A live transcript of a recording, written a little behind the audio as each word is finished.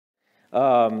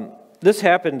This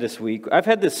happened this week. I've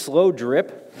had this slow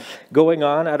drip going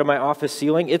on out of my office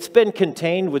ceiling. It's been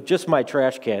contained with just my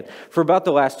trash can for about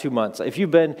the last 2 months. If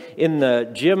you've been in the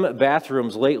gym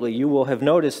bathrooms lately, you will have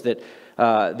noticed that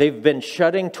they've been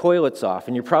shutting toilets off,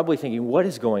 and you're probably thinking, what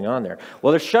is going on there? Well,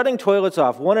 they're shutting toilets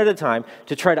off one at a time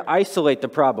to try to isolate the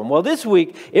problem. Well, this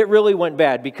week, it really went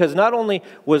bad because not only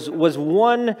was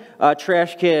one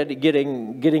trash can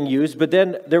getting used, but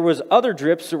then there was other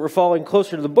drips that were falling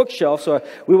closer to the bookshelf, so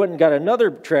we went and got another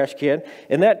trash can,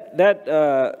 and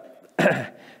that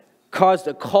caused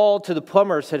a call to the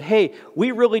plumber, said, hey,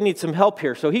 we really need some help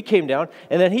here. So he came down,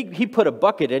 and then he put a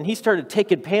bucket in. He started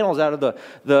taking panels out of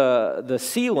the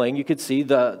ceiling. You could see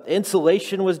the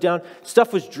insulation was down.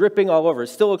 Stuff was dripping all over. It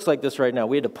still looks like this right now.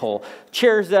 We had to pull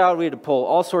chairs out. We had to pull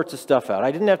all sorts of stuff out.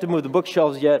 I didn't have to move the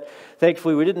bookshelves yet.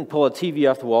 Thankfully, we didn't pull a TV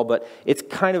off the wall, but it's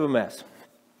kind of a mess.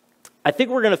 I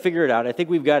think we're going to figure it out. I think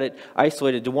we've got it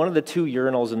isolated to one of the 2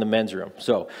 urinals in the men's room.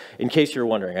 So, in case you're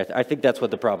wondering, I think that's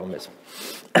what the problem is.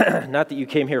 Not that you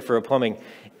came here for a plumbing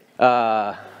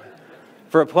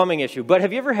issue, but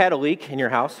have you ever had a leak in your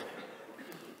house?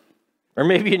 Or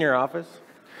maybe in your office?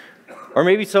 Or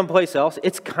maybe someplace else?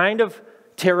 It's kind of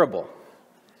terrible.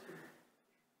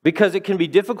 Because it can be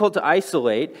difficult to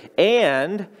isolate,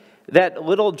 and that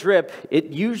little drip,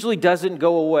 it usually doesn't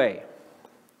go away.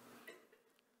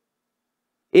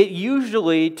 It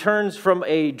usually turns from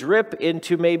a drip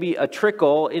into maybe a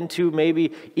trickle, into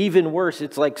maybe even worse.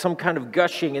 It's like some kind of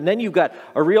gushing, and then you've got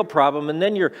a real problem, and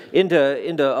then you're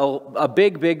into a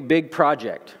big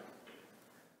project.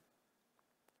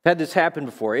 I've had this happen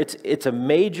before. It's a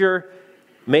major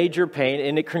pain,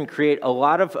 and it can create a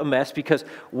lot of a mess because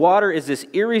water is this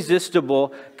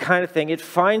irresistible kind of thing. It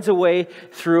finds a way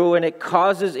through, and it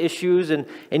causes issues, and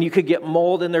you could get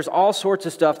mold, and there's all sorts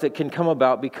of stuff that can come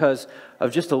about because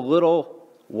of just a little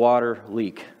water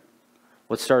leak.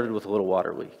 What started with a little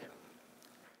water leak.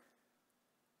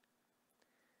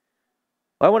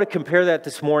 I want to compare that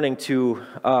this morning to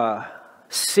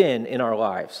sin in our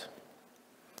lives.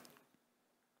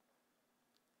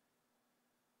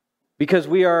 Because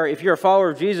if you're a follower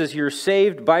of Jesus, you're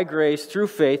saved by grace through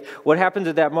faith. What happens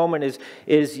at that moment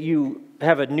is you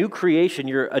have a new creation,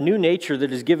 a new nature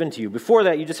that is given to you. Before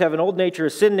that, you just have an old nature, a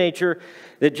sin nature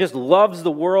that just loves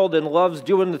the world and loves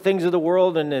doing the things of the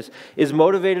world and is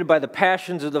motivated by the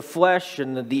passions of the flesh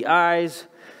and the eyes,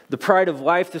 the pride of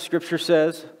life, the Scripture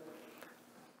says.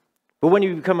 But when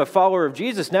you become a follower of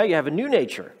Jesus, now you have a new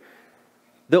nature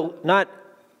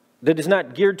that is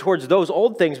not geared towards those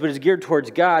old things, but is geared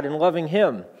towards God and loving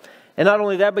Him. And not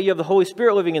only that, but you have the Holy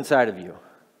Spirit living inside of you.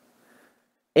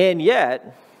 And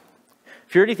yet,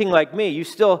 if you're anything like me, you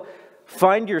still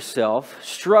find yourself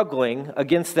struggling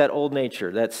against that old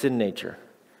nature, that sin nature.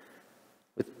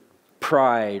 With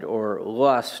pride or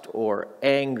lust or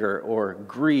anger or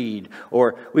greed,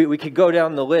 or we could go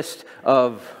down the list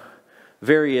of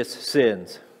various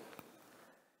sins.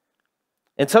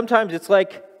 And sometimes it's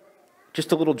like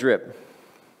just a little drip.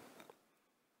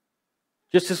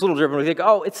 Just this little drip. And we think,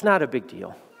 oh, it's not a big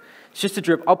deal. It's just a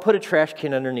drip. I'll put a trash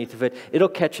can underneath of it. It'll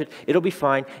catch it. It'll be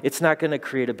fine. It's not going to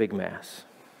create a big mess.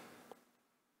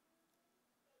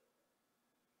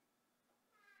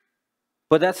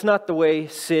 But that's not the way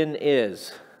sin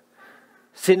is.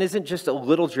 Sin isn't just a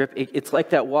little drip. It's like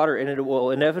that water, and it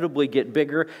will inevitably get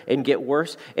bigger and get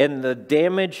worse, and the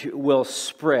damage will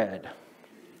spread.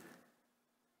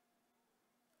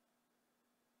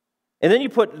 And then you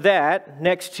put that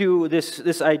next to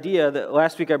this idea that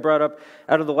last week I brought up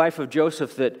out of the life of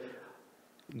Joseph, that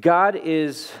God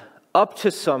is up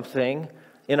to something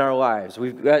in our lives.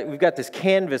 We've got this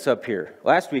canvas up here.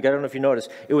 Last week, I don't know if you noticed,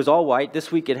 it was all white.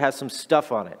 This week it has some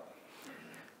stuff on it.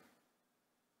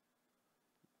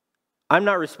 I'm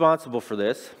not responsible for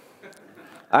this.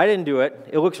 I didn't do it.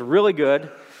 It looks really good.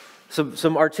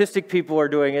 Some artistic people are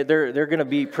doing it. They're going to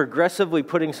be progressively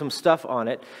putting some stuff on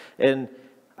it. And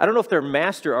I don't know if they're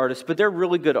master artists, but they're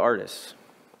really good artists.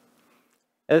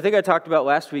 And the thing I talked about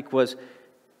last week was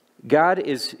God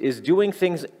is doing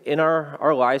things in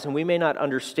our lives, and we may not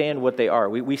understand what they are.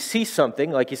 We see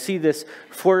something, like you see this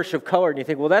flourish of color, and you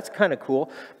think, well, that's kind of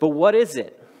cool, but what is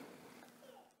it?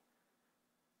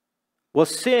 Well,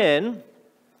 sin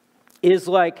is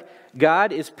like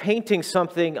God is painting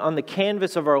something on the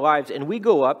canvas of our lives, and we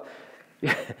go up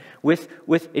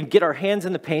and get our hands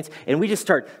in the paints, and we just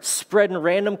start spreading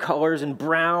random colors and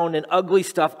brown and ugly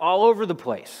stuff all over the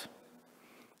place.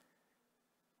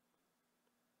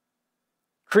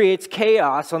 Creates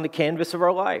chaos on the canvas of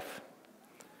our life.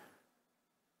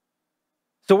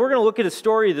 So we're going to look at a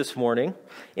story this morning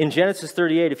in Genesis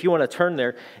 38, if you want to turn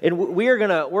there, and we're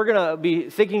going to be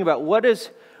thinking about what is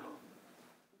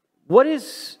what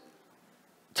is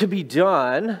to be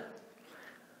done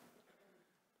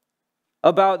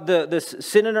about this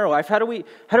sin in our life? How do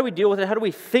we deal with it? How do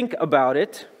we think about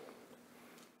it?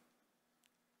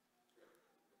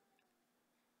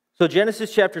 So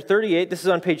Genesis chapter 38, this is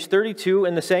on page 32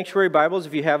 in the Sanctuary Bibles,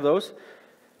 if you have those.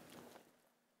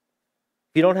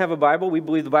 If you don't have a Bible, we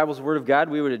believe the Bible is the Word of God.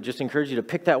 We would just encourage you to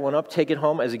pick that one up, take it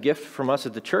home as a gift from us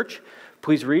at the church.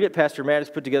 Please read it. Pastor Matt has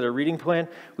put together a reading plan.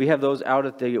 We have those out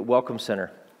at the Welcome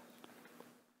Center.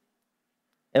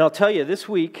 And I'll tell you, this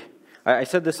week, I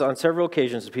said this on several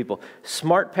occasions to people,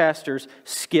 smart pastors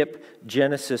skip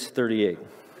Genesis 38.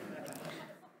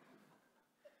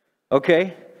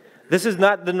 Okay? This is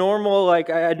not the normal,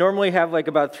 I normally have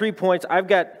about 3 points. I've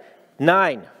got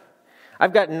 9.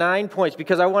 I've got 9 points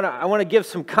because I want to give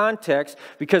some context,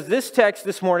 because this text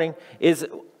this morning it's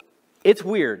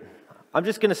weird. I'm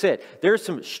just going to say it. There's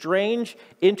some strange,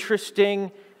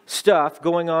 interesting stuff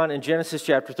going on in Genesis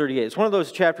chapter 38. It's one of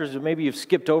those chapters that maybe you've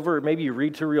skipped over, or maybe you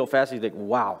read through real fast and you think,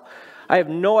 wow, I have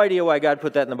no idea why God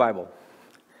put that in the Bible.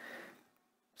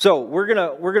 So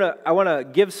I want to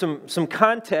give some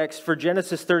context for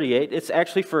Genesis 38. It's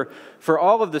actually for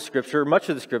all of the Scripture, much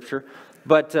of the Scripture,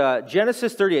 but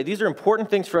Genesis 38. These are important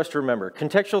things for us to remember.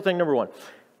 Contextual thing number 1: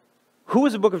 who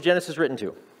was the book of Genesis written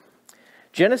to?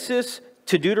 Genesis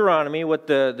to Deuteronomy, what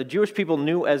the Jewish people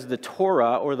knew as the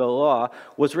Torah or the law,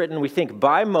 was written, we think,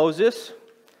 by Moses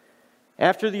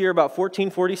after the year about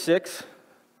 1446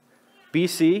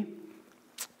 BC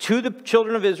to the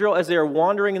children of Israel as they are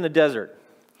wandering in the desert.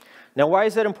 Now, why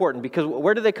is that important? Because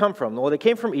where do they come from? Well, they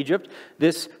came from Egypt,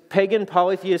 this pagan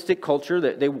polytheistic culture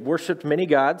that they worshipped many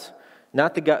gods,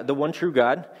 not the one true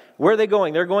God. Where are they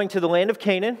going? They're going to the land of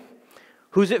Canaan.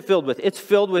 Who's it filled with? It's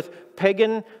filled with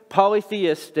pagan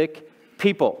polytheistic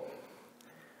people.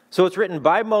 So it's written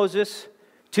by Moses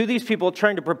to these people,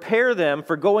 trying to prepare them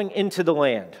for going into the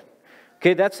land.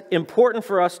 Okay, that's important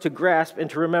for us to grasp and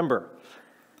to remember.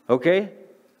 Okay?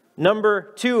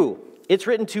 Number 2. It's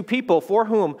written to people for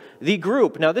whom the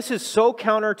group, now this is so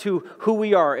counter to who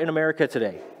we are in America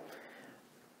today.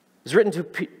 It's written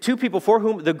to people for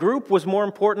whom the group was more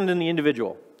important than the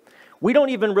individual. We don't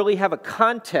even really have a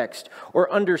context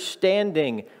or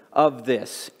understanding of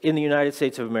this in the United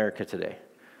States of America today.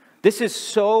 This is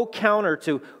so counter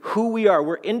to who we are.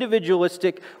 We're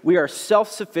individualistic, we are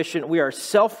self-sufficient, we are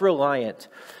self-reliant.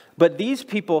 But these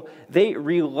people, they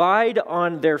relied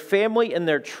on their family and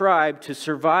their tribe to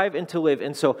survive and to live.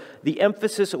 And so the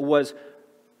emphasis was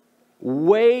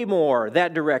way more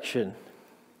that direction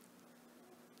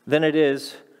than it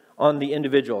is on the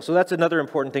individual. So that's another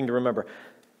important thing to remember.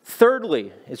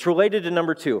 Thirdly, it's related to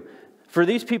number 2. For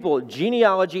these people,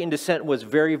 genealogy and descent was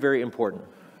very, very important.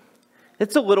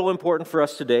 It's a little important for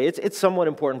us today. It's somewhat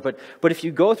important. But if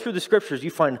you go through the Scriptures, you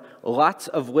find lots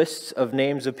of lists of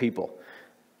names of people.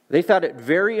 They thought it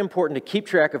very important to keep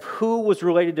track of who was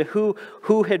related to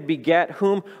who had begat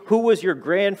whom, who was your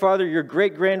grandfather, your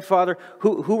great-grandfather,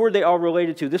 who were they all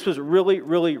related to. This was really,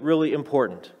 really, really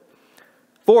important.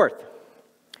 Fourth,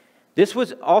 this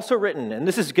was also written, and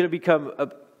this is going to become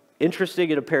interesting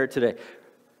and apparent today,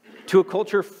 to a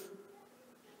culture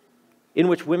in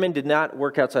which women did not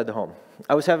work outside the home.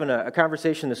 I was having a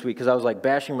conversation this week because I was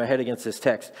bashing my head against this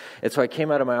text. And so I came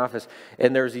out of my office,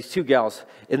 and there was these 2 gals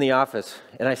in the office.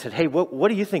 And I said, hey, what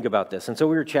do you think about this? And so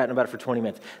we were chatting about it for 20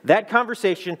 minutes. That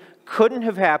conversation couldn't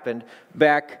have happened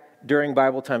back during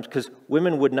Bible times because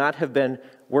women would not have been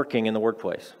working in the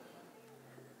workplace.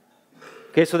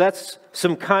 Okay, so that's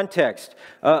some context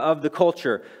of the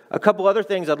culture. A couple other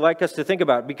things I'd like us to think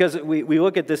about, because we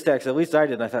look at this text, at least I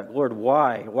did, and I thought, Lord,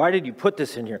 why? Why did you put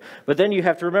this in here? But then you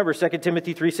have to remember 2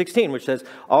 Timothy 3:16, which says,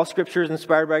 all Scripture is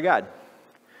inspired by God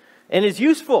and is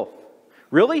useful.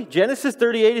 Really? Genesis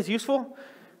 38 is useful?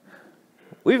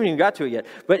 We haven't even got to it yet.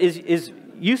 But is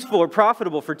useful or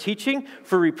profitable for teaching,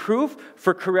 for reproof,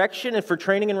 for correction, and for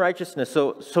training in righteousness.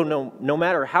 So no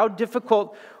matter how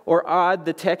difficult or odd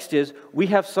the text is, we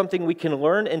have something we can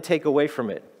learn and take away from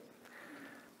it.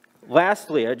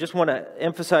 Lastly, I just want to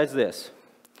emphasize this.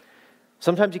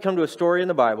 Sometimes you come to a story in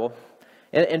the Bible,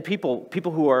 and people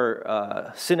who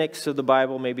are cynics of the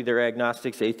Bible, maybe they're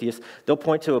agnostics, atheists, they'll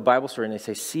point to a Bible story and they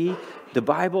say, see, the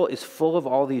Bible is full of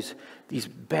all these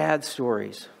bad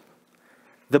stories.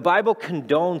 The Bible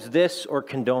condones this or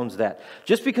condones that.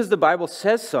 Just because the Bible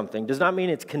says something does not mean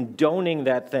it's condoning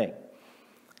that thing.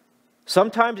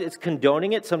 Sometimes it's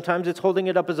condoning it. Sometimes it's holding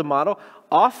it up as a model.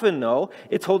 Often, though,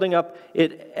 it's holding up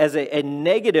it as a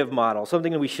negative model,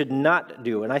 something that we should not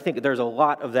do. And I think there's a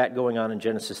lot of that going on in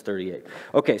Genesis 38.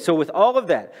 Okay, so with all of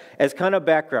that as kind of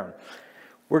background,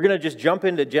 we're going to just jump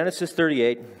into Genesis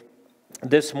 38.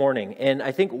 this morning. And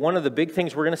I think one of the big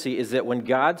things we're going to see is that when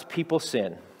God's people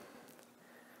sin,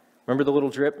 remember the little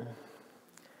drip?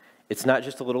 It's not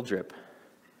just a little drip.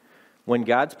 When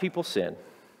God's people sin,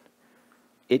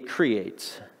 it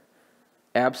creates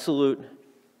absolute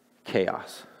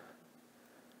chaos.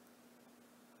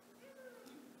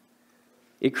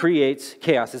 It creates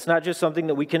chaos. It's not just something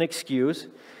that we can excuse.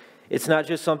 It's not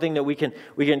just something that we can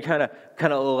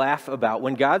kind of laugh about.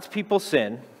 When God's people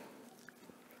sin,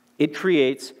 it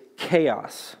creates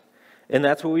chaos. And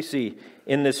that's what we see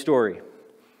in this story.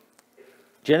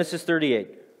 Genesis 38,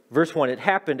 verse 1. It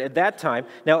happened at that time.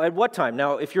 Now, at what time?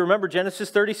 Now, if you remember Genesis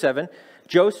 37,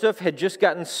 Joseph had just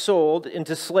gotten sold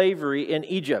into slavery in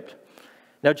Egypt.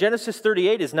 Now, Genesis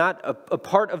 38 is not a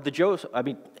part of the Joseph. I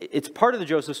mean, it's part of the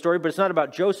Joseph story, but it's not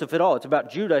about Joseph at all. It's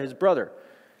about Judah, his brother.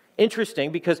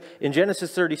 Interesting, because in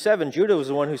Genesis 37, Judah was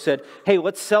the one who said, hey,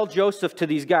 let's sell Joseph to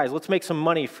these guys. Let's make some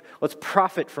money. Let's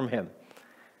profit from him.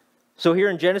 So here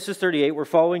in Genesis 38, we're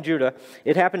following Judah.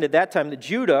 It happened at that time that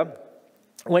Judah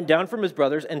went down from his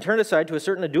brothers and turned aside to a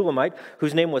certain Adulamite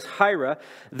whose name was Hira.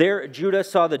 There Judah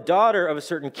saw the daughter of a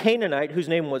certain Canaanite whose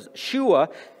name was Shua.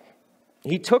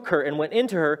 He took her and went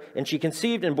into her, and she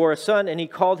conceived and bore a son, and he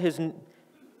called his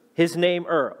name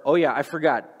Oh yeah, I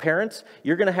forgot. Parents,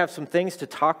 you're going to have some things to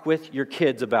talk with your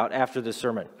kids about after this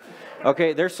sermon.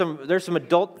 Okay, there's some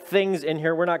adult things in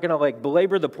here. We're not going to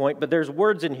belabor the point, but there's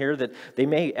words in here that they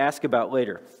may ask about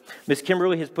later. Miss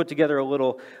Kimberly has put together a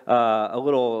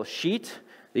little sheet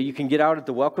that you can get out at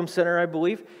the Welcome Center, I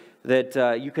believe,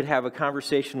 that you could have a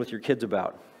conversation with your kids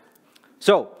about.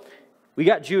 So, we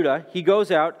got Judah. He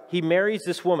goes out. He marries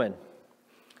this woman,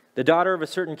 the daughter of a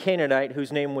certain Canaanite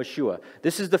whose name was Shua.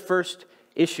 This is the first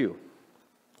issue.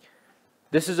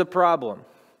 This is a problem.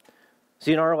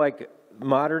 See, in our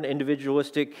modern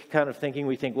individualistic kind of thinking,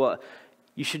 we think, well,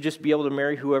 you should just be able to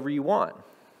marry whoever you want.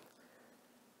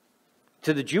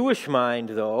 To the Jewish mind,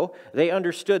 though, they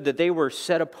understood that they were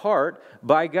set apart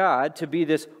by God to be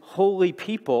this holy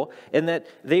people, and that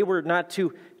they were not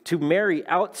to marry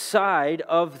outside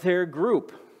of their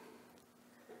group.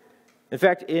 In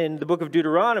fact, in the book of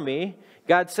Deuteronomy,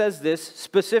 God says this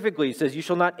specifically. He says, you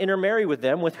shall not intermarry with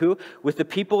them. With who? With the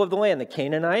people of the land, the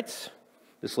Canaanites.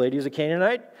 This lady is a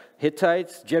Canaanite.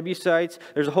 Hittites, Jebusites.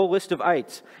 There's a whole list of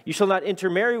ites. You shall not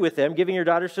intermarry with them, giving your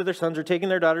daughters to their sons or taking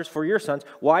their daughters for your sons.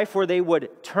 Why? For they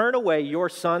would turn away your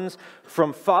sons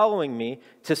from following me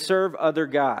to serve other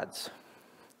gods.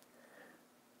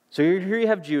 So here you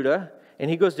have Judah. And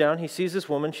he goes down, he sees this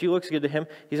woman, she looks good to him.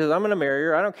 He says, I'm going to marry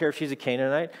her. I don't care if she's a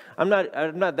Canaanite. I'm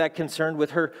not that concerned with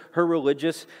her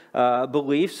religious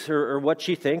beliefs or what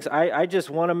she thinks. I just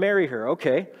want to marry her.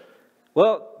 Okay.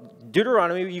 Well,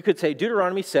 Deuteronomy, you could say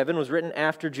Deuteronomy 7 was written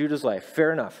after Judah's life.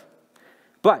 Fair enough.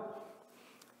 But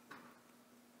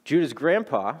Judah's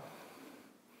great-grandpa,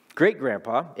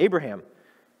 Abraham,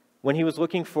 when he was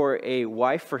looking for a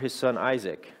wife for his son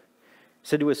Isaac,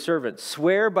 said to his servant,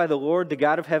 swear by the Lord, the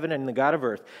God of heaven and the God of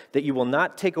earth, that you will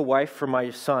not take a wife for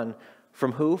my son.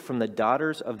 From who? From the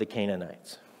daughters of the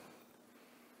Canaanites.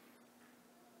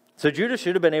 So Judah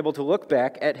should have been able to look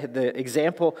back at the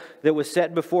example that was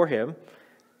set before him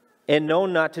and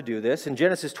known not to do this. In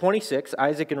Genesis 26,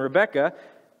 Isaac and Rebekah,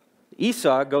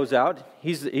 Esau goes out.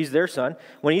 He's their son.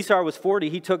 When Esau was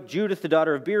 40, he took Judith, the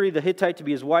daughter of Beeri, the Hittite, to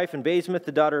be his wife, and Basemath,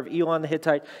 the daughter of Elon, the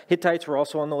Hittite. Hittites were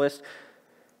also on the list.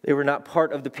 They were not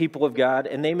part of the people of God,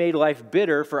 and they made life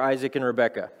bitter for Isaac and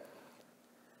Rebekah.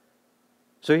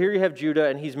 So here you have Judah,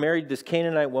 and he's married this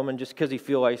Canaanite woman just because he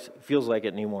feels like it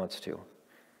and he wants to.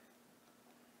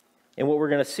 And what we're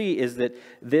going to see is that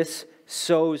this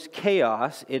sows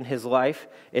chaos in his life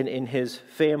and in his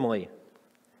family.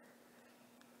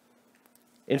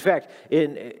 In fact,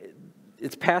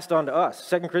 it's passed on to us.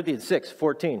 2 Corinthians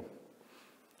 6:14.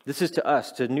 This is to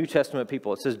us, to New Testament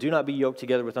people. It says, do not be yoked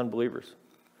together with unbelievers.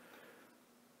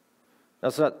 Now,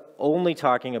 it's not only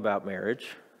talking about marriage,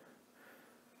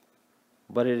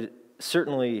 but it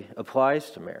certainly applies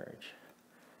to marriage.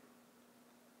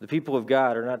 The people of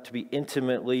God are not to be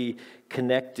intimately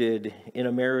connected in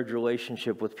a marriage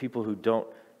relationship with people who don't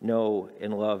know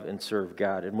and love and serve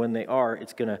God. And when they are,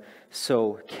 it's going to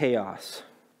sow chaos.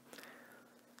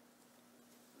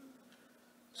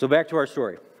 So back to our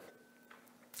story.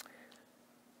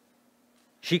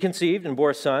 She conceived and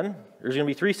bore a son. There's going to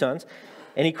be 3 sons.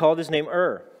 And he called his name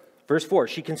Verse 4,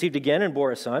 she conceived again and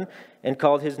bore a son and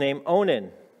called his name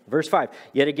Onan. Verse 5,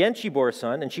 yet again she bore a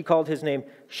son and she called his name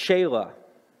Shelah.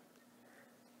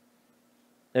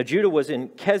 Now Judah was in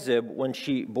Kezib when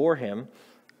she bore him.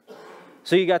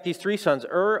 So you got these 3 sons,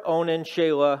 Onan,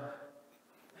 Shelah.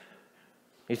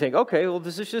 You think, okay, well,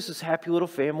 this is just this happy little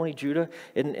family, Judah,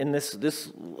 and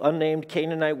this unnamed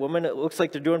Canaanite woman. It looks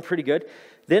like they're doing pretty good.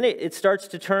 Then it starts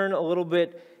to turn a little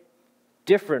bit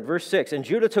different. Verse 6, and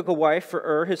Judah took a wife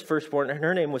for his firstborn, and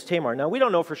her name was Tamar. Now, we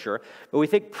don't know for sure, but we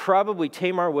think probably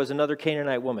Tamar was another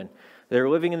Canaanite woman. They were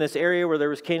living in this area where there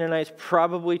was Canaanites.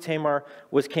 Probably Tamar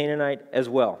was Canaanite as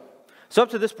well. So up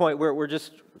to this point, we're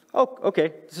just, oh,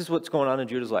 okay, this is what's going on in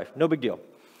Judah's life. No big deal.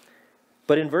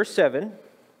 But in verse 7,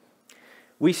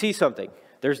 we see something.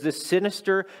 There's this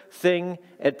sinister thing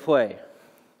at play.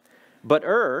 But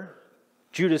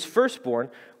Judah's firstborn,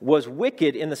 was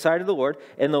wicked in the sight of the Lord,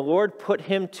 and the Lord put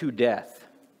him to death.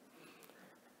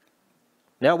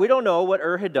 Now, we don't know what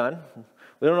had done.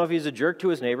 We don't know if he's a jerk to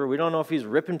his neighbor. We don't know if he's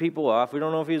ripping people off. We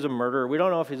don't know if he's a murderer. We don't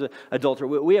know if he's an adulterer.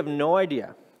 We have no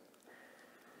idea.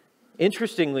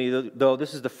 Interestingly, though,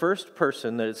 this is the first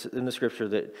person that it's in the scripture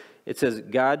that it says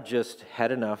God just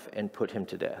had enough and put him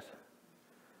to death.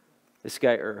 This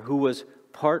guy, who was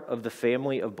part of the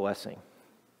family of blessing,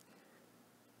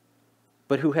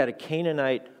 but who had a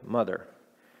Canaanite mother.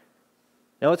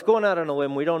 Now, it's going out on a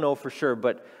limb. We don't know for sure,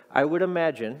 but I would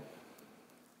imagine,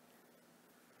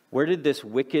 where did this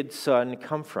wicked son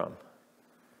come from?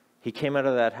 He came out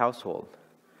of that household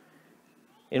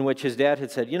in which his dad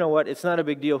had said, you know what, it's not a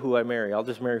big deal who I marry. I'll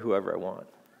just marry whoever I want.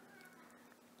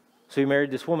 So he married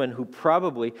this woman who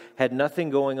probably had nothing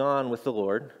going on with the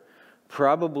Lord.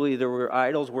 Probably there were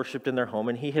idols worshipped in their home,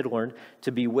 and he had learned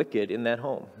to be wicked in that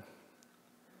home.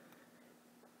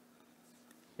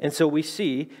 And so we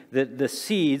see that the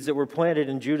seeds that were planted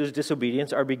in Judah's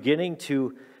disobedience are beginning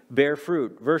to bear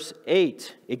fruit. Verse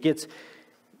 8, it gets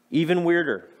even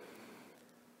weirder.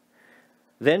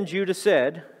 Then Judah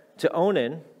said to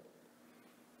Onan,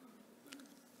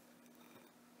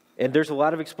 and there's a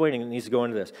lot of explaining that needs to go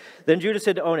into this. Then Judah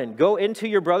said to Onan, go into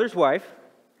your brother's wife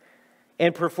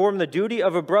and perform the duty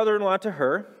of a brother-in-law to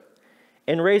her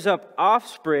and raise up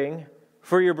offspring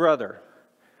for your brother.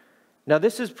 Now,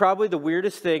 this is probably the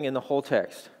weirdest thing in the whole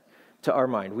text to our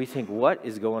mind. We think, what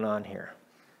is going on here?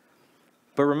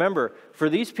 But remember, for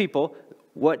these people,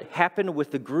 what happened with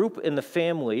the group and the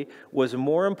family was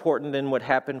more important than what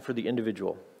happened for the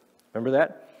individual. Remember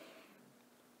that?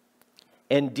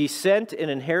 And descent and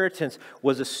inheritance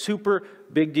was a super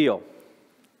big deal.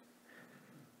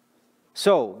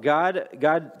 So,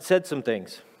 God said some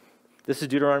things. This is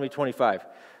Deuteronomy 25.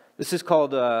 This is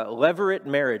called levirate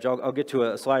marriage. I'll get to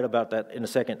a slide about that in a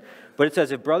second. But it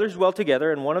says, if brothers dwell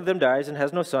together and one of them dies and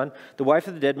has no son, the wife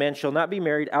of the dead man shall not be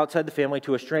married outside the family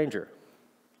to a stranger.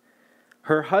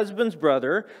 Her husband's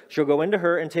brother shall go into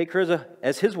her and take her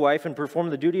as his wife and perform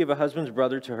the duty of a husband's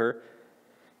brother to her.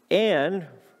 And,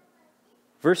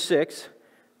 verse 6,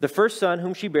 the first son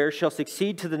whom she bears shall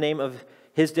succeed to the name of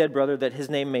his dead brother, that his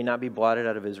name may not be blotted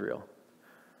out of Israel.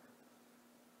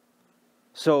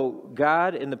 So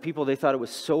God and the people, they thought it was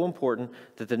so important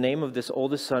that the name of this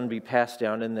oldest son be passed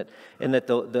down, and that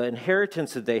the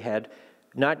inheritance that they had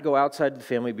not go outside the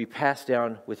family, be passed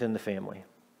down within the family.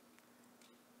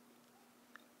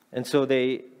 And so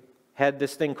they had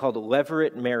this thing called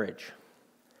levirate marriage.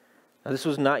 Now, this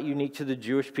was not unique to the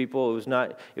Jewish people.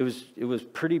 It was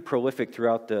pretty prolific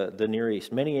throughout the Near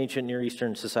East. Many ancient Near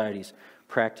Eastern societies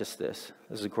practiced this.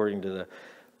 This is according to the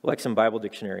Lexham Bible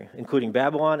Dictionary, including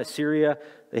Babylon, Assyria,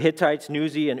 the Hittites,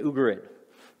 Nuzi, and Ugarit.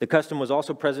 The custom was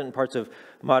also present in parts of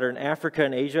modern Africa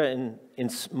and Asia. And in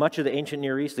much of the ancient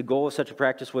Near East, the goal of such a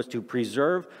practice was to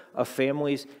preserve a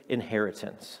family's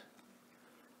inheritance.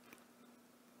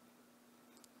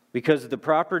 Because the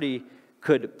property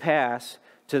could pass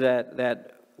to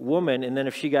that woman, and then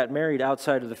if she got married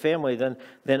outside of the family,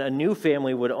 then a new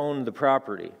family would own the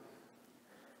property.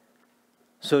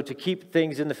 So to keep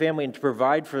things in the family and to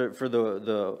provide for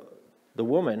the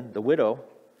woman, the widow,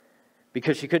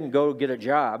 because she couldn't go get a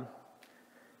job,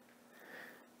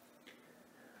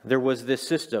 there was this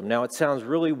system. Now, it sounds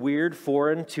really weird,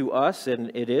 foreign to us,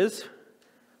 and it is.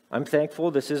 I'm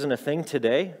thankful this isn't a thing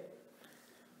today.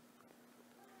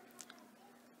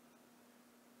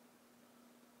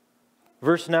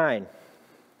 Verse 9.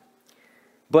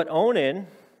 But Onan,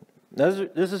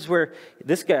 this is where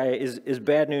this guy is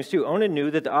bad news too. Onan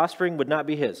knew that the offspring would not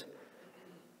be his.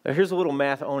 Now here's a little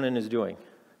math Onan is doing.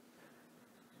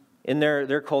 In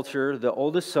their culture, the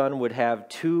oldest son would have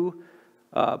two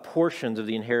portions of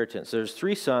the inheritance. There's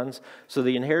 3 sons, so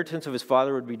the inheritance of his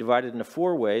father would be divided into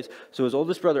 4 ways. So his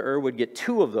oldest brother would get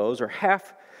 2 of those, or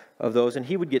half of those, and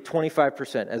he would get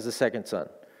 25% as the second son.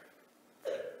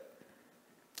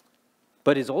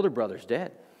 But his older brother's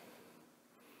dead.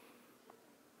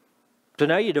 So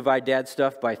now you divide dad's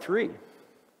stuff by 3.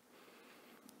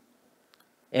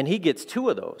 And he gets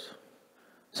 2 of those.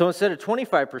 So instead of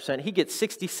 25%, he gets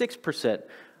 66%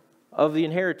 of the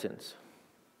inheritance.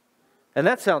 And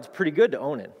that sounds pretty good to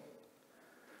Onan.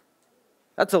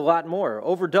 That's a lot more,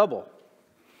 over double.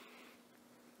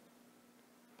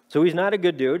 So he's not a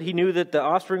good dude. He knew that the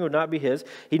offspring would not be his.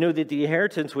 He knew that the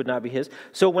inheritance would not be his.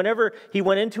 So whenever he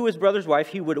went into his brother's wife,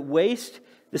 he would waste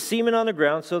the semen on the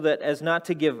ground so that as not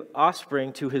to give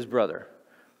offspring to his brother.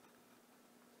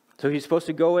 So he's supposed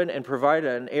to go in and provide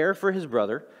an heir for his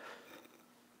brother,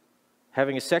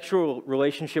 having a sexual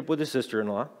relationship with his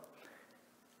sister-in-law.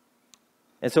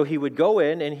 And so he would go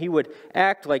in and he would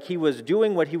act like he was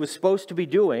doing what he was supposed to be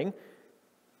doing,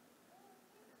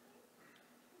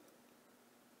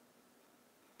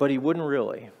 but he wouldn't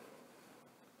really.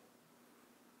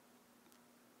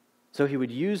 So he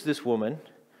would use this woman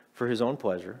for his own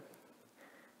pleasure.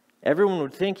 Everyone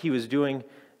would think he was doing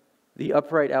the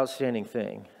upright, outstanding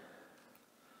thing.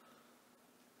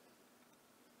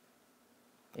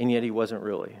 And yet he wasn't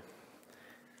really.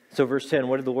 So verse 10,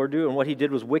 what did the Lord do? And what he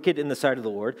did was wicked in the sight of the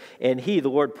Lord, and he, the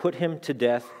Lord, put him to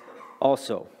death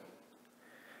also.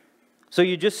 So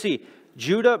you just see,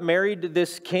 Judah married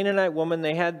this Canaanite woman.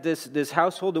 They had this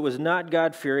household that was not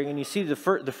God-fearing. And you see the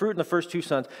fruit in the first two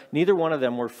sons. Neither one of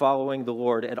them were following the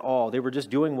Lord at all. They were just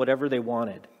doing whatever they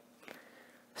wanted.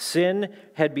 Sin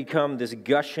had become this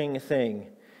gushing thing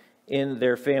in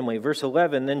their family. Verse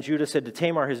 11, then Judah said to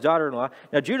Tamar, his daughter-in-law.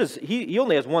 Now he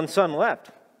only has one son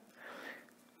left.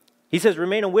 He says,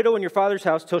 remain a widow in your father's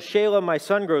house till Shelah, my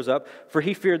son, grows up, for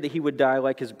he feared that he would die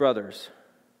like his brothers.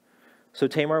 So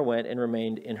Tamar went and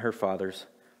remained in her father's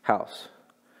house.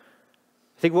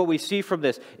 I think what we see from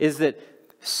this is that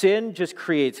sin just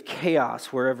creates chaos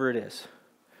wherever it is.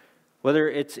 Whether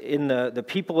it's in the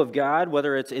people of God,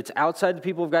 whether it's outside the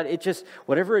people of God, it just,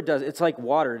 whatever it does, it's like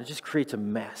water. It just creates a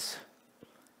mess.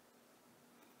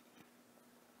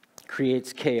 It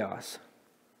creates chaos.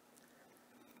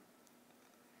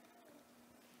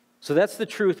 So that's the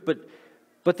truth,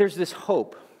 but there's this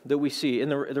hope that we see in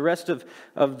the rest of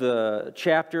the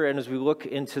chapter, and as we look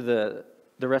into the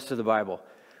rest of the Bible.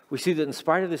 We see that in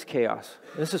spite of this chaos,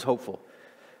 and this is hopeful,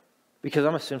 because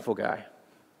I'm a sinful guy.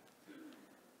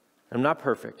 I'm not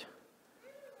perfect.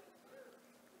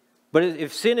 But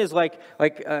if sin is like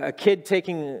a kid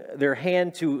taking their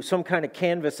hand to some kind of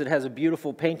canvas that has a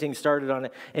beautiful painting started on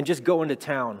it and just going to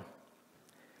town,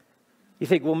 you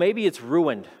think, well, maybe it's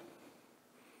ruined.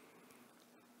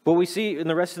 What we see in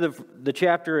the rest of the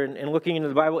chapter and looking into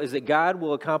the Bible is that God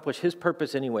will accomplish his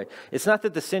purpose anyway. It's not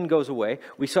that the sin goes away.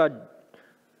 We saw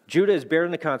Judah is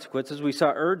bearing the consequences. We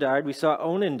saw died. We saw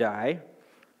Onan die.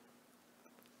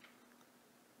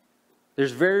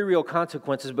 There's very real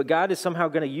consequences, but God is somehow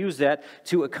going to use that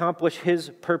to accomplish his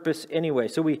purpose anyway.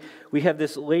 So we have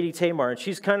this lady Tamar, and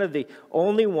she's kind of the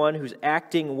only one who's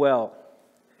acting well.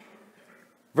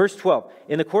 Verse 12,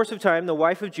 in the course of time, the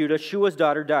wife of Judah, Shua's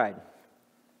daughter, died.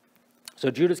 So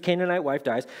Judah's Canaanite wife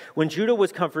dies. When Judah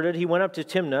was comforted, he went up to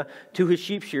Timnah to his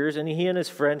sheep shearers, and he and his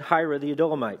friend Hira the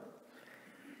Adullamite.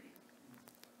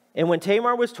 And when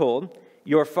Tamar was told,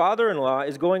 your father-in-law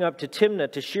is going up to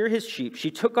Timnah to shear his sheep,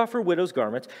 she took off her widow's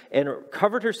garments and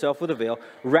covered herself with a veil,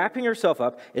 wrapping herself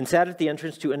up, and sat at the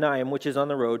entrance to Enaim, which is on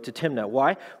the road to Timnah.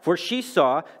 Why? For she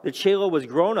saw that Shelah was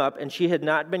grown up, and she had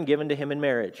not been given to him in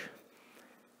marriage.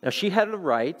 Now she had a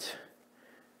right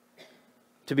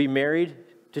to be married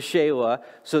to Shelah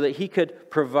so that he could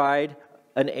provide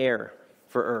an heir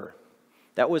for her.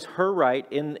 That was her right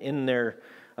in their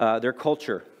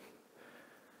culture.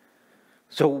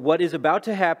 So what is about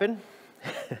to happen,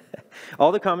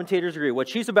 all the commentators agree, what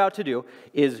she's about to do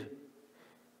is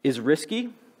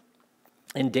risky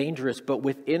and dangerous, but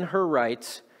within her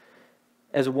rights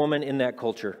as a woman in that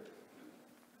culture.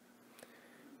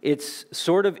 It's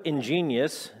sort of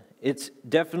ingenious. It's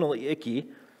definitely icky.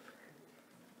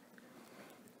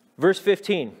 Verse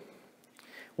 15,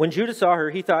 when Judah saw her,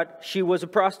 he thought she was a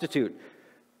prostitute,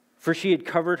 for she had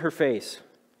covered her face.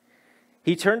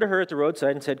 He turned to her at the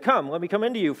roadside and said, come, let me come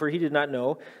into you, for he did not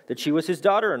know that she was his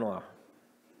daughter-in-law.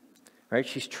 Right?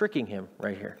 She's tricking him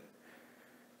right here.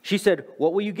 She said,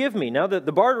 what will you give me now that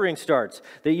the bartering starts,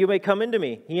 that you may come into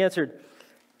me? He answered,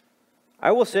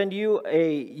 I will send you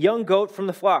a young goat from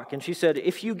the flock. And she said,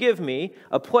 if you give me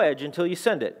a pledge until you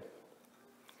send it.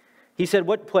 He said,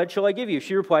 what pledge shall I give you?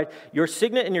 She replied, your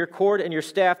signet and your cord and your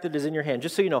staff that is in your hand.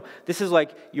 Just so you know, this is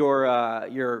like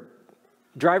your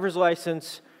driver's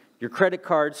license, your credit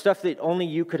card, stuff that only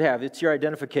you could have. It's your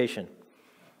identification.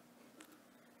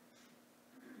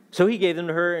 So he gave them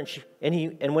to her,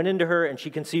 and went into her, and she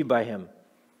conceived by him.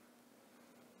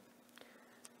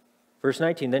 Verse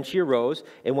 19, then she arose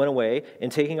and went away,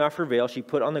 and taking off her veil, she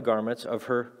put on the garments of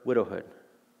her widowhood.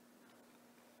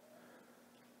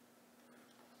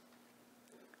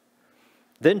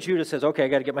 Then Judah says, okay, I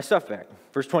got to get my stuff back.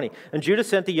 Verse 20, and Judah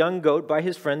sent the young goat by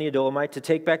his friend the Adulamite to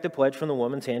take back the pledge from the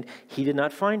woman's hand. He did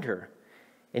not find her.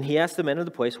 And he asked the men of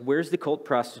the place, where's the cult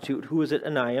prostitute who was at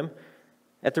Anaim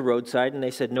at the roadside? And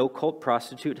they said, no cult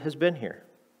prostitute has been here.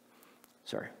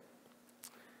 Sorry.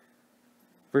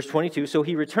 Verse 22, so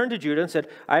he returned to Judah and said,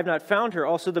 I have not found her.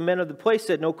 Also the men of the place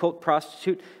said, no cult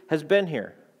prostitute has been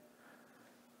here.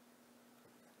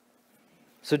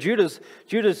 So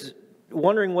Judah's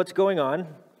wondering what's going on.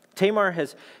 Tamar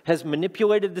has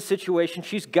manipulated the situation.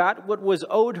 She's got what was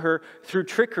owed her through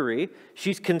trickery.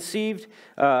 She's conceived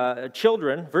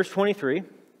children. Verse 23.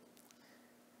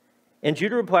 And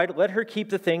Judah replied, let her keep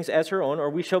the things as her own, or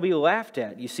we shall be laughed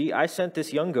at. You see, I sent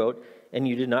this young goat, and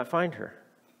you did not find her.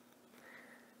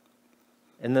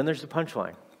 And then there's the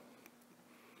punchline.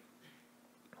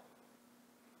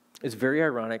 It's very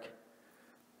ironic.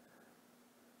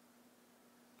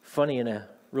 Funny in a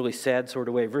really sad sort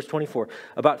of way. Verse 24,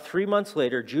 about 3 months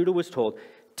later, Judah was told,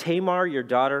 Tamar, your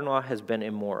daughter-in-law, has been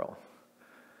immoral.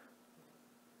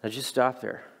 Now just stop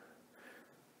there.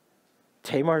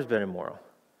 Tamar's been immoral.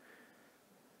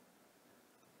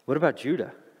 What about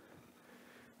Judah?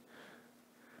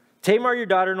 Tamar, your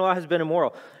daughter-in-law, has been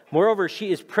immoral. Moreover,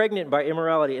 she is pregnant by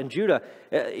immorality. And Judah,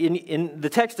 in the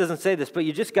text doesn't say this, but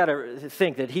you just got to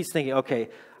think that he's thinking, okay,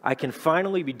 I can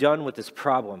finally be done with this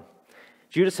problem.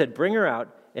 Judah said, bring her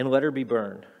out and let her be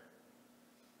burned.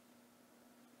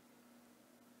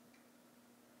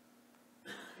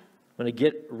 I'm going to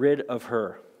get rid of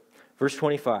her. Verse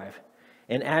 25.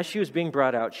 And as she was being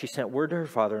brought out, she sent word to her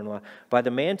father-in-law, by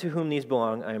the man to whom these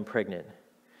belong, I am pregnant.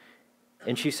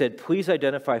 And she said, please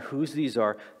identify whose these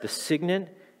are, the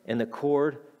signet and the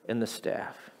cord and the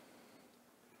staff.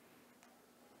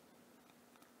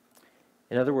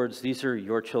 In other words, these are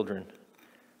your children.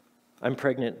 I'm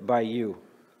pregnant by you.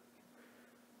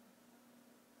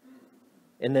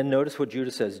 And then notice what Judah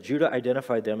says. Judah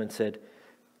identified them and said,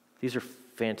 these are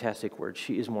fantastic words.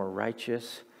 She is more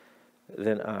righteous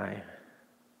than I.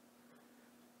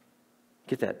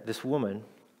 Get that. This woman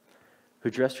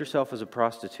who dressed herself as a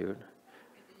prostitute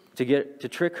to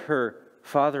trick her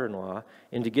father-in-law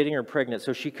into getting her pregnant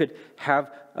so she could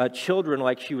have children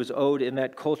like she was owed in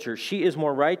that culture. She is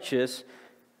more righteous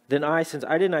than I, since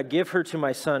I did not give her to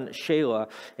my son Shelah,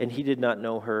 and he did not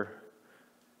know her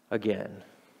again.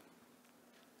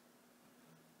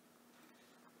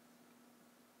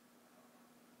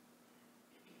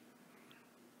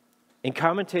 And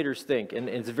commentators think, and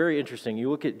it's very interesting,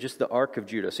 you look at just the arc of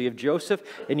Judah. So you have Joseph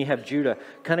and you have Judah,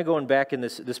 kind of going back in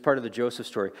this part of the Joseph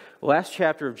story. Last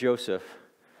chapter of Joseph,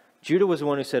 Judah was the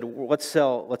one who said, let's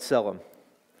sell him.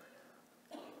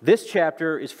 This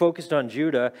chapter is focused on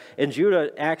Judah, and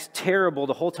Judah acts terrible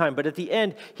the whole time. But at the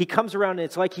end, he comes around, and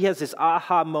it's like he has this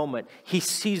aha moment. He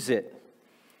sees it.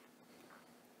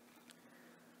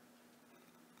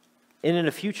 And in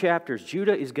a few chapters,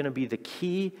 Judah is going to be the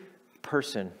key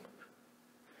person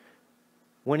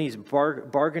when he's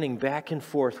bargaining back and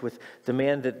forth with the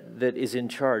man that is in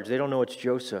charge. They don't know it's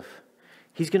Joseph.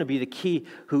 He's going to be the key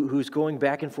who's going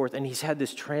back and forth, and he's had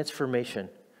this transformation.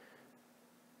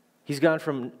 He's gone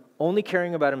from only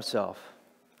caring about himself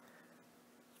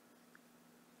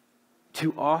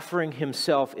to offering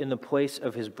himself in the place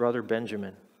of his brother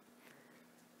Benjamin.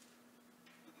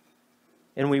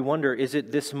 And we wonder, is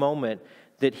it this moment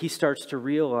that he starts to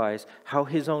realize how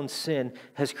his own sin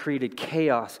has created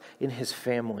chaos in his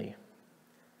family?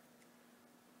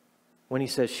 When he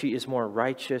says, she is more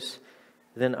righteous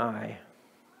than I.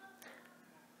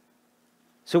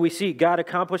 So we see God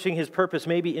accomplishing his purpose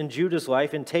maybe in Judah's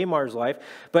life, in Tamar's life,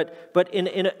 but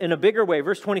in a bigger way.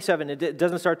 Verse 27, it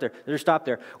doesn't start there. There's stop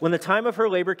there. When the time of her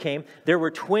labor came, there were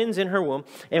twins in her womb,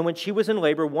 and when she was in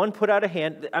labor, one put out a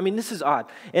hand. I mean, this is odd.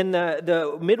 And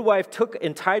the midwife took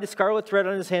and tied a scarlet thread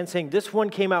on his hand, saying, this one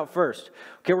came out first.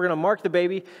 Okay, we're going to mark the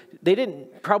baby. They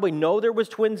didn't probably know there was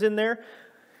twins in there.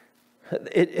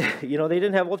 They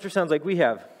didn't have ultrasounds like we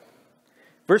have.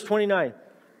 Verse 29.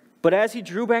 But as he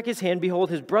drew back his hand,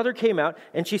 behold, his brother came out,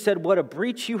 and she said, what a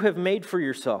breach you have made for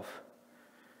yourself.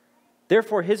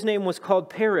 Therefore his name was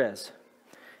called Perez.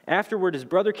 Afterward his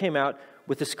brother came out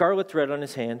with the scarlet thread on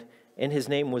his hand, and his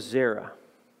name was Zerah.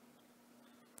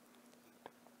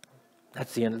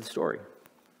 That's the end of the story.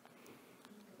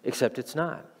 Except it's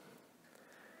not.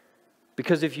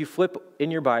 Because if you flip in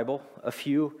your Bible a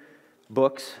few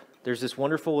books, there's this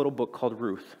wonderful little book called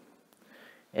Ruth.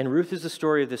 And Ruth is the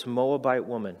story of this Moabite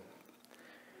woman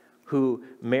who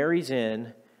marries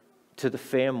in to the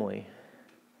family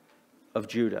of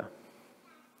Judah.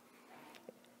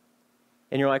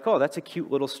 And you're like, oh, that's a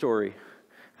cute little story.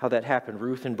 how that happened,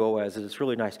 Ruth and Boaz, and it's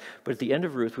really nice. But at the end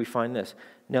of Ruth, we find this.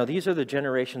 Now, these are the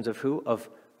generations of who? Of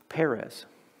Perez.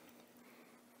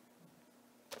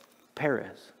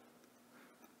 Perez.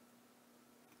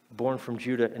 Born from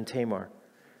Judah and Tamar.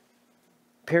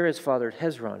 Perez fathered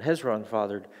Hezron. Hezron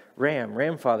fathered Ram.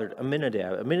 Ram fathered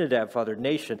Aminadab. Aminadab fathered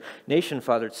Nahshon. Nahshon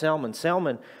fathered Salmon.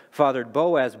 Salmon fathered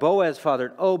Boaz. Boaz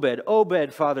fathered Obed.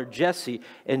 Obed fathered Jesse.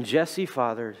 And Jesse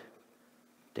fathered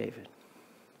David.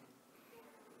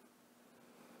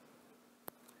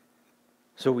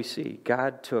 So we see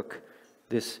God took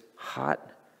this hot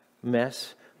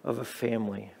mess of a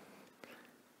family.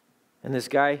 And this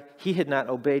guy, he had not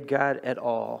obeyed God at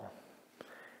all.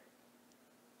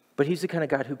 But he's the kind of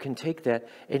God who can take that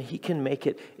and he can make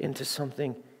it into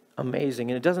something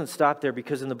amazing. And it doesn't stop there,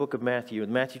 because in the book of Matthew,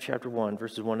 in Matthew chapter 1,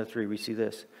 verses 1 to 3, we see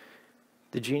this.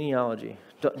 The genealogy.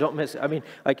 Don't miss it. I mean,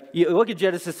 like, you look at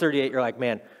Genesis 38, you're like,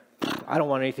 man, I don't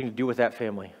want anything to do with that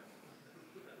family.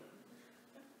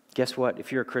 Guess what?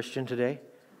 If you're a Christian today,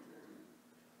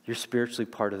 you're spiritually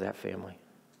part of that family.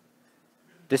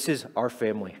 This is our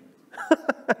family.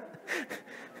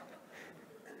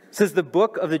 It says the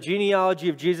book of the genealogy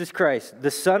of Jesus Christ, the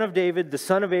son of David, the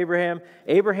son of Abraham.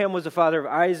 Abraham was the father of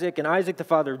Isaac, and Isaac the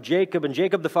father of Jacob, and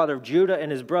Jacob the father of Judah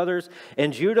and his brothers,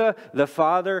 and Judah the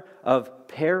father of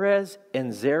Perez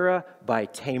and Zerah by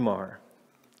Tamar.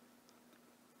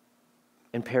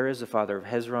 And Perez the father of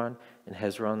Hezron, and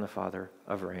Hezron the father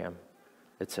of Ram,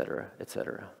 etc.,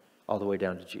 etc., all the way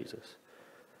down to Jesus.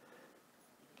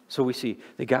 So we see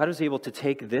that God is able to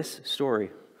take this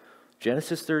story,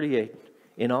 Genesis 38,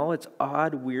 in all its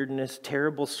odd weirdness,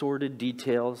 terrible, sordid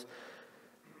details,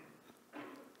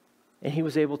 and he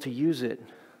was able to use it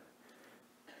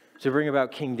to bring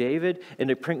about King David and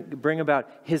to bring about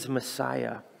his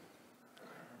Messiah.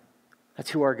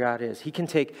 That's who our God is. He can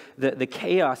take the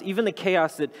chaos, even the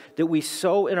chaos that we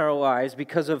sow in our lives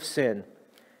because of sin,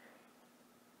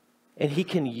 and he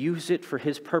can use it for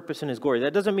his purpose and his glory.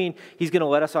 That doesn't mean he's going to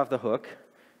let us off the hook.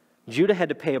 Judah had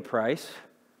to pay a price.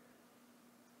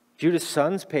 Judah's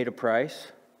sons paid a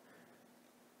price.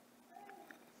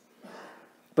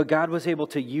 But God was able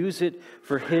to use it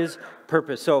for his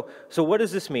purpose. So what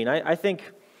does this mean? I think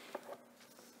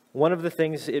one of the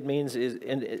things it means is,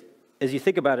 and as you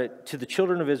think about it, to the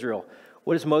children of Israel,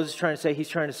 what is Moses trying to say? He's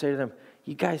trying to say to them,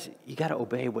 you guys, you got to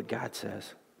obey what God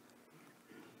says.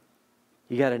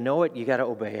 You got to know it, you got to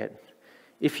obey it.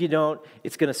 If you don't,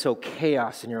 it's going to sow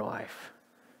chaos in your life.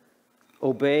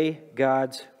 Obey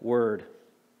God's word.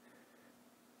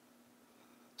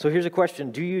 So here's a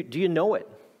question. Do you know it?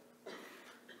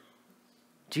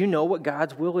 Do you know what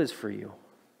God's will is for you?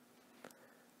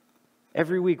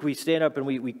 Every week we stand up and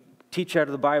we teach out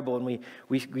of the Bible, and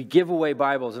we give away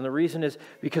Bibles. And the reason is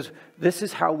because this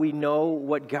is how we know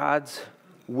what God's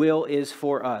will is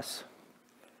for us.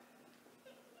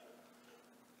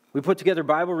 We put together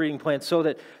Bible reading plans so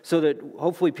that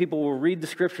hopefully people will read the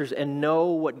scriptures and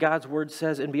know what God's word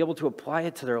says and be able to apply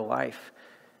it to their life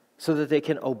so that they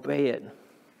can obey it.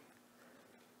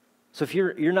 So if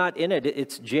you're not in it,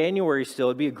 it's January still.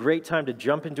 It'd be a great time to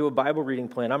jump into a Bible reading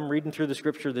plan. I'm reading through the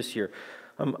scripture this year.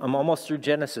 I'm almost through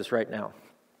Genesis right now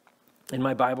in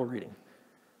my Bible reading.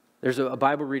 There's a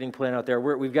Bible reading plan out there.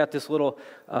 We've got this little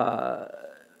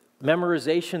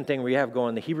memorization thing we have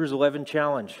going, the Hebrews 11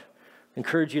 Challenge. I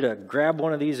encourage you to grab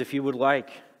one of these if you would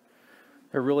like.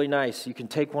 They're really nice. You can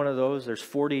take one of those. There's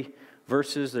 40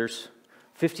 verses. There's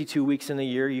 52 weeks in the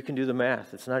year. You can do the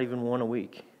math. It's not even one a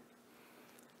week.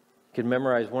 You can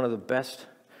memorize one of the best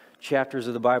chapters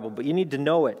of the Bible, but you need to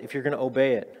know it if you're going to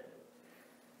obey it.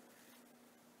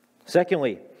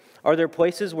 Secondly, are there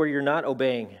places where you're not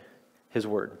obeying his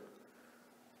word?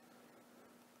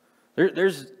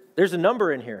 There's a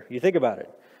number in here. You think about it.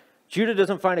 Judah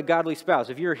doesn't find a godly spouse.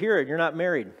 If you're here and you're not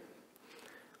married,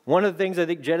 one of the things I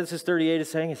think Genesis 38 is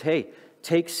saying is, hey,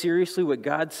 take seriously what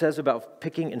God says about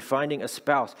picking and finding a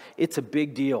spouse. It's a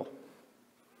big deal.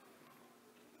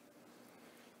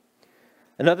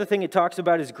 Another thing it talks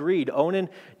about is greed. Onan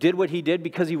did what he did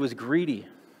because he was greedy.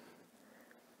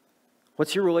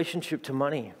 What's your relationship to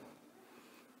money?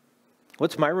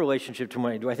 What's my relationship to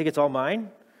money? Do I think it's all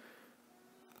mine?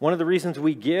 One of the reasons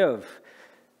we give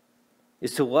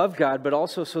is to love God, but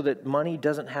also so that money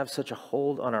doesn't have such a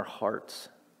hold on our hearts.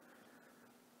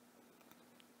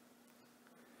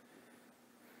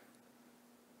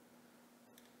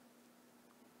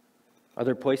 Are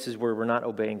there places where we're not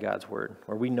obeying God's word,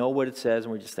 where we know what it says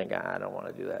and we just think, I don't want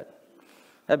to do that?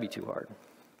 That'd be too hard.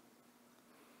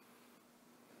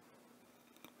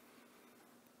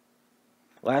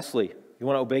 Lastly, you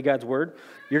want to obey God's word?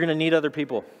 You're going to need other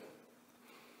people.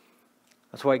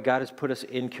 That's why God has put us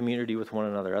in community with one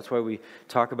another. That's why we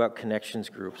talk about connections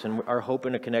groups. And our hope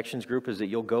in a connections group is that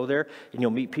you'll go there and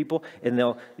you'll meet people and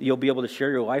you'll be able to share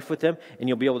your life with them and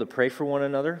you'll be able to pray for one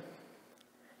another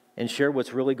and share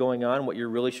what's really going on, what you're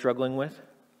really struggling with.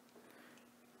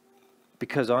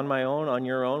 Because on my own, on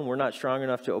your own, we're not strong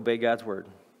enough to obey God's word.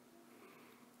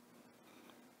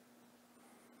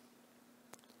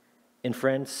 And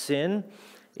friends, sin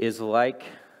is like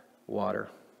water.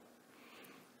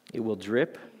 It will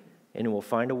drip, and it will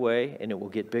find a way, and it will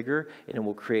get bigger, and it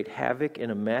will create havoc and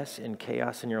a mess and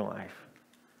chaos in your life.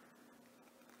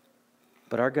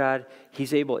 But our God,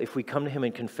 He's able, if we come to Him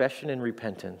in confession and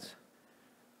repentance,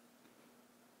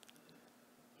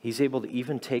 He's able to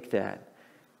even take that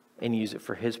and use it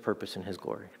for His purpose and His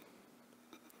glory.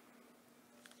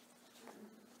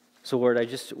 So, Lord, I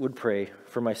just would pray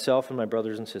for myself and my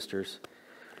brothers and sisters,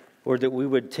 Lord, that we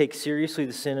would take seriously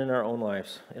the sin in our own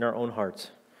lives, in our own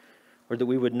hearts. Or that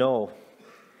we would know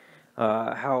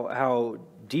how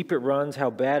deep it runs, how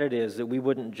bad it is, that we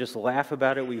wouldn't just laugh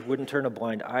about it, we wouldn't turn a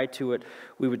blind eye to it,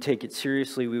 we would take it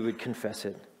seriously, we would confess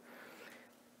it.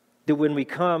 That when we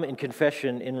come in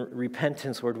confession, in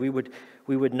repentance, Lord, we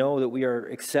would know that we are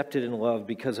accepted and loved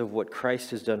because of what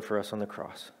Christ has done for us on the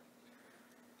cross.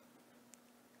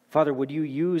 Father, would you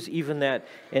use even that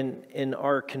in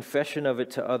our confession of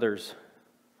it to others?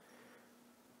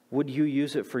 Would you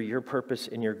use it for your purpose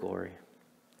and your glory?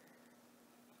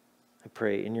 I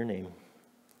pray in your name.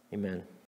 Amen.